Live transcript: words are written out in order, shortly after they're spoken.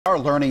Are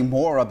learning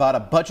more about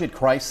a budget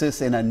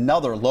crisis in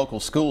another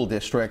local school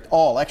district.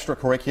 All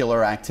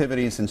extracurricular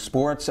activities and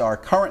sports are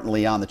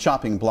currently on the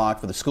chopping block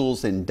for the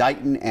schools in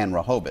Dighton and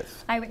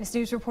Rehoboth. Eyewitness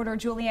News reporter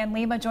Julianne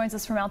Lima joins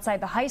us from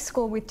outside the high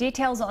school with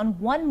details on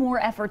one more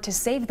effort to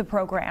save the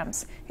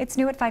programs. It's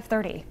new at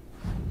 5:30.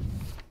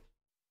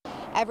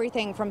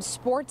 Everything from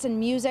sports and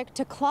music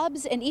to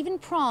clubs and even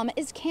prom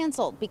is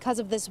canceled because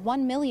of this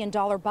 $1 million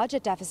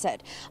budget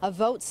deficit. A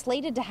vote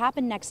slated to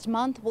happen next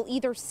month will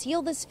either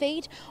seal this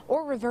fate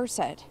or reverse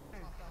it.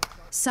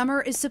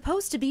 Summer is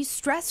supposed to be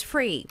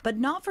stress-free, but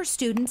not for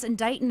students in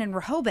Dighton and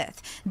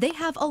Rehoboth. They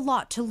have a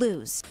lot to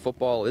lose.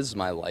 Football is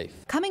my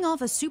life. Coming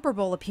off a Super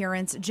Bowl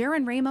appearance,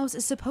 Jaron Ramos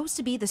is supposed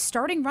to be the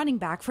starting running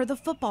back for the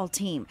football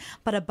team,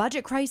 but a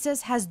budget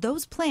crisis has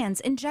those plans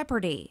in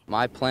jeopardy.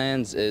 My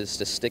plans is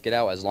to stick it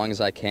out as long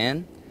as I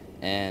can,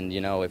 and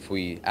if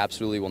we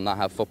absolutely will not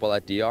have football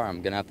at DR,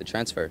 I'm gonna have to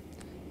transfer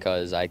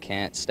because I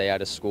can't stay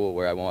out of school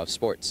where I won't have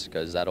sports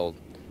because that'll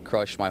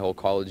crush my whole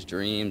college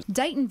dreams.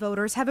 Dighton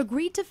voters have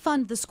agreed to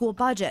fund the school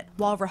budget,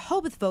 while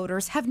Rehoboth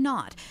voters have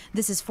not.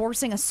 This is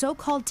forcing a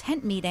so-called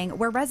tent meeting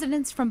where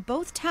residents from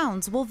both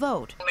towns will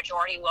vote. The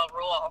majority will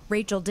rule.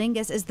 Rachel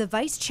Dingus is the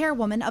vice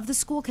chairwoman of the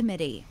school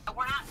committee.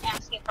 We're not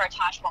asking for a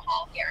Taj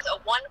Mahal here. It's a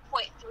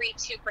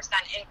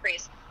 1.32%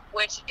 increase,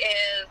 which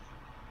is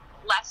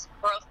less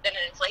growth than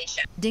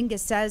inflation.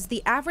 Dingus says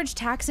the average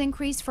tax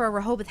increase for a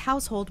Rehoboth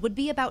household would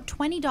be about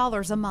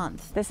 $20 a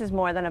month. This is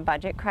more than a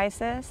budget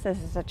crisis.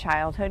 This is a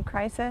childhood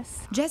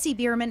crisis. Jesse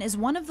Bierman is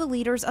one of the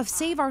leaders of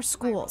Save Our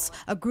Schools,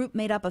 a group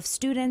made up of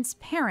students,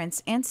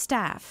 parents, and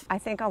staff. I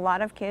think a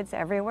lot of kids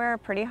everywhere are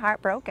pretty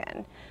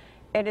heartbroken.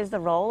 It is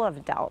the role of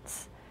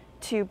adults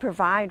to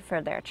provide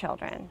for their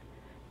children.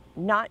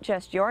 Not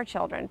just your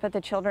children, but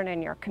the children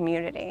in your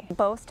community.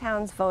 Both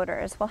towns'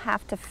 voters will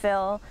have to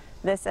fill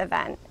this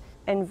event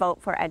and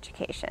vote for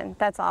education.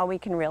 That's all we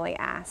can really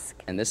ask.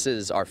 And this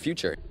is our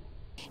future.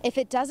 If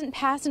it doesn't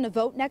pass in a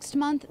vote next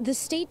month, the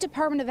State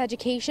Department of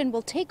Education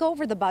will take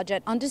over the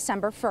budget on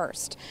December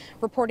 1st.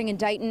 Reporting in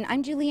Dighton,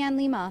 I'm Julianne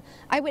Lima,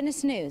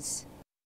 Eyewitness News.